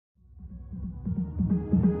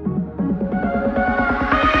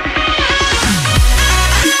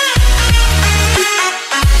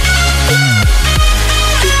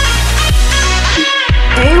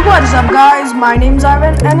up guys, my name's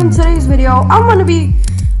Ivan, and in today's video I'm going to be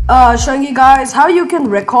showing you guys how you can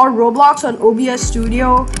record Roblox on OBS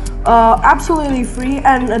Studio absolutely free,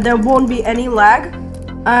 and there won't be any lag.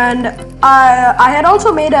 And I had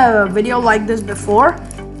also made a video like this before,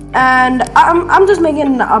 and I'm just making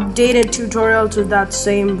an updated tutorial to that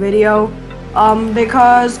same video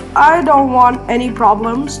because I don't want any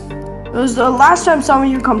problems. It was the last time some of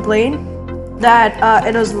you complained that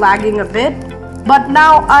it was lagging a bit, but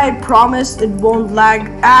now I promise it won't lag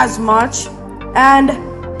as much. And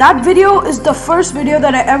that video is the first video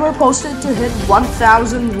that I ever posted to hit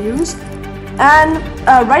 1,000 views, and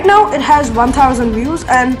right now it has 1,000 views,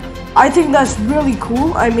 and I think that's really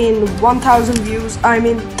cool. I mean, 1,000 views, I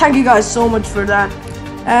mean, thank you guys so much for that.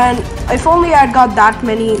 And if only I'd got that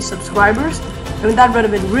many subscribers, I mean, that would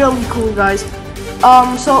have been really cool, guys.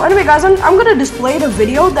 So anyway guys, I'm gonna display the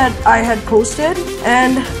video that I had posted,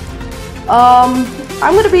 and I'm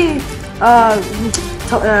gonna be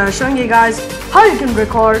showing you guys how you can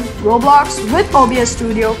record Roblox with OBS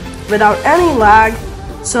Studio without any lag.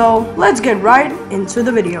 So let's get right into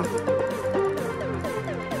the video.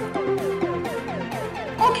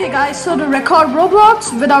 Okay guys, so to record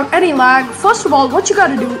Roblox without any lag, first of all, what you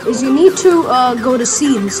gotta do is you need to go to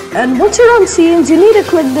scenes, and once you're on scenes, you need to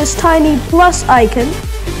click this tiny plus icon.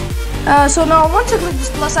 So now once you click this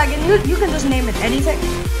plus icon, you can just name it anything,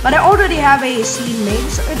 but I already have a scene made,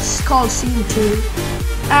 so it's called scene 2.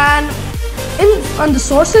 And on the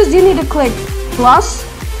sources, you need to click plus,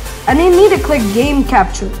 and you need to click game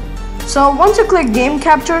capture. So once you click game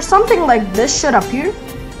capture, something like this should appear,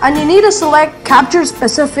 and you need to select capture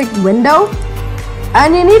specific window,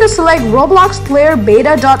 and you need to select Roblox player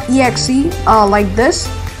beta.exe like this,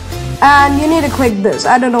 and you need to click this.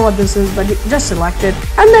 I don't know what this is, but just select it,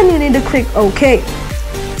 and then you need to click OK.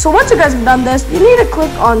 So once you guys have done this, you need to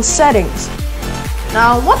click on settings.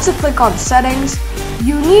 Now once you click on settings,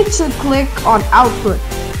 you need to click on output.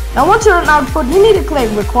 Now once you're on output, you need to click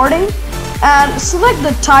recording and select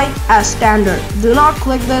the type as standard. Do not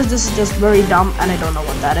click this. This is just very dumb, and I don't know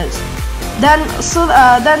what that is. Then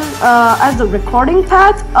as the recording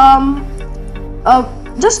path,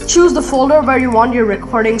 just choose the folder where you want your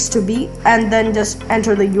recordings to be, and then just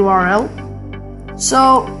enter the URL.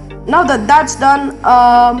 So now that that's done,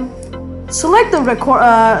 select the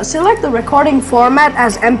recording format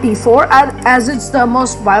as MP4 as it's the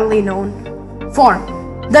most widely known form.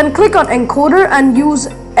 Then click on encoder and use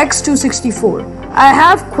X264. I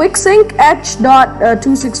have QuickSync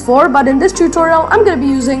H.264, but in this tutorial I'm going to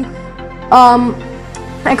be using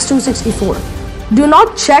X264. Do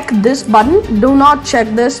not check this button. Do not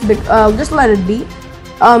check this. Just let it be.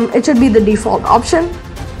 It should be the default option.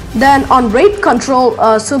 Then on rate control,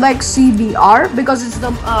 select CBR because it's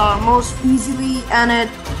the most easily, and it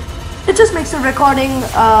just makes the recording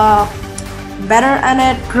better, and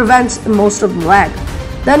it prevents most of the lag.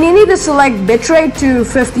 Then you need to select bitrate to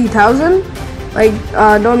 50,000. Like,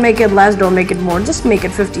 don't make it less, don't make it more, just make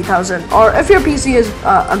it 50,000. Or if your PC is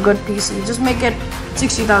a good PC, just make it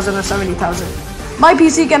 60,000 or 70,000. My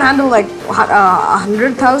PC can handle like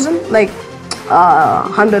 100,000, like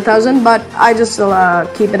 100,000, but I just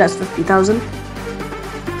keep it as 50,000.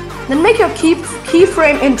 Then make your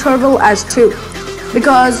keyframe interval as 2,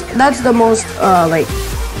 because that's the most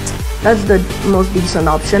decent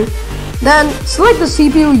option. Then select the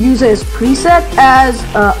CPU users preset as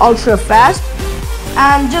ultra fast,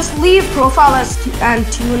 and just leave profile and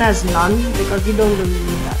tune as none because you don't really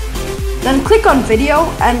need that. Then click on video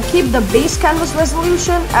and keep the base canvas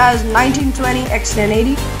resolution as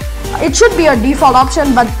 1920x1080. It should be a default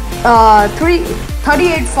option, but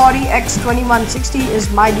 3840x2160 is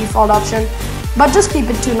my default option, but just keep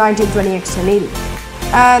it to 1920x1080.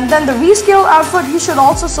 And then the rescale output you should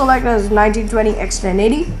also select as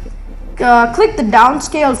 1920x1080. Click the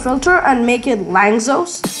downscale filter and make it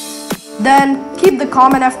Langzos. Then keep the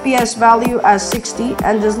common FPS value as 60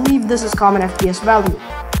 and just leave this as common FPS value.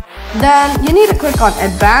 Then you need to click on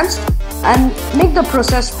advanced and make the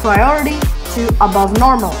process priority to above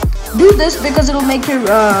normal. Do this because it'll make your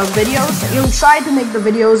videos, you'll try to make the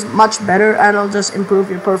videos much better, and it'll just improve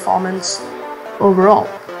your performance overall.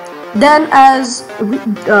 Then as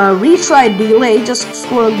retry delay, just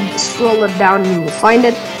scroll it down and you'll find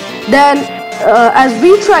it. Then as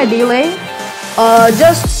retry delay,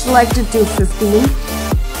 just select it to 15,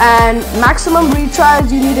 and maximum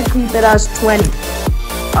retries you need to keep it as 20.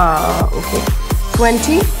 Okay,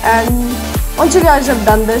 20. And once you guys have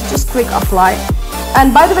done this, just click apply.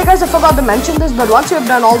 And by the way guys, I forgot to mention this, but once you have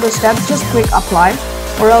done all the steps, just click apply,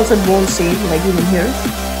 or else it won't save, like even here.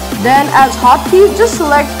 Then as hotkeys, just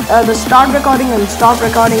select the start recording and stop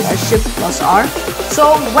recording as Shift plus R.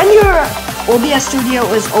 So when your OBS Studio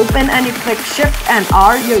is open and you click Shift and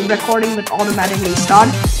R, your recording will automatically start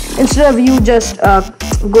instead of you just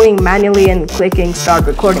going manually and clicking start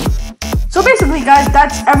recording. So basically guys,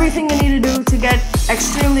 that's everything you need to do to get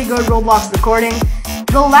extremely good Roblox recording.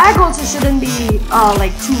 The lag also shouldn't be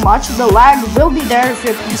like too much. The lag will be there if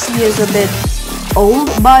your PC is a bit old,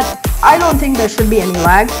 but I don't think there should be any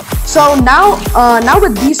lag. So now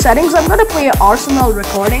with these settings, I'm gonna play Arsenal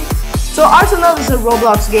recording. So Arsenal is a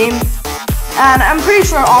Roblox game, and I'm pretty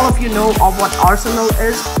sure all of you know of what Arsenal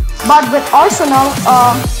is. But with Arsenal,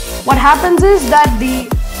 what happens is that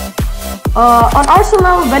on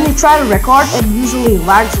Arsenal, when you try to record, it usually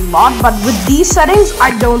lags a lot, but with these settings,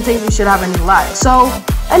 I don't think we should have any lag. So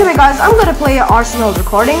anyway guys, I'm gonna play an Arsenal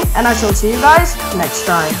recording, and I shall see you guys next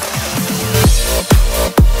time.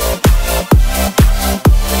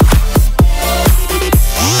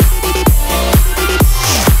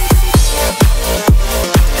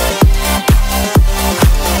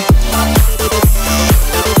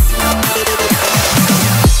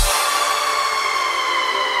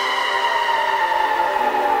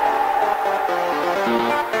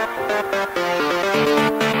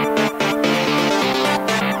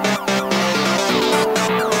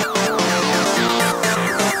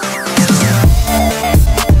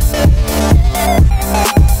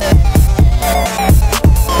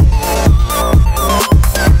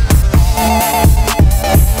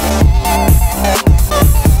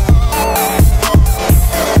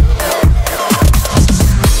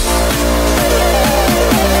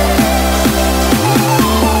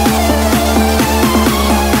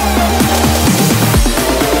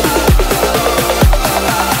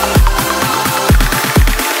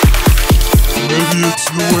 It's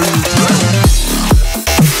the way you dress.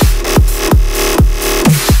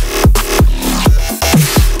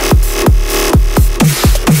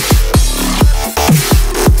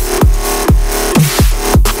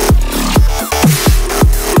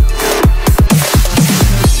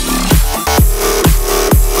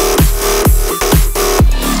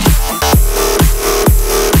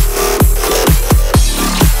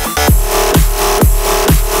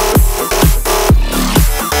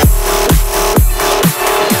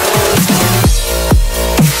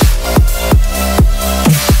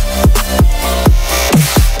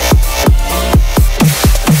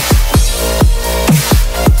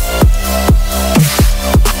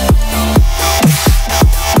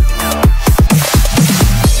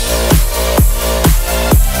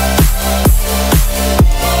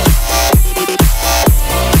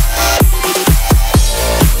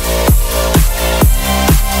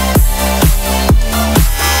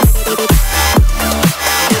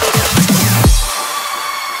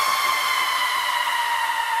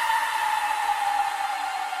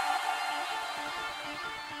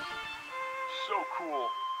 So cool,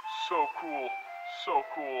 so cool, so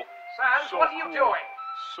cool. Sans, so what are you cool, doing?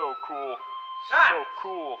 So cool, Sans! so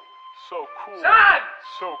cool, so cool, Sans!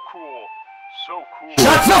 so cool, so cool.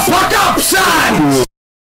 Shut the fuck up, son!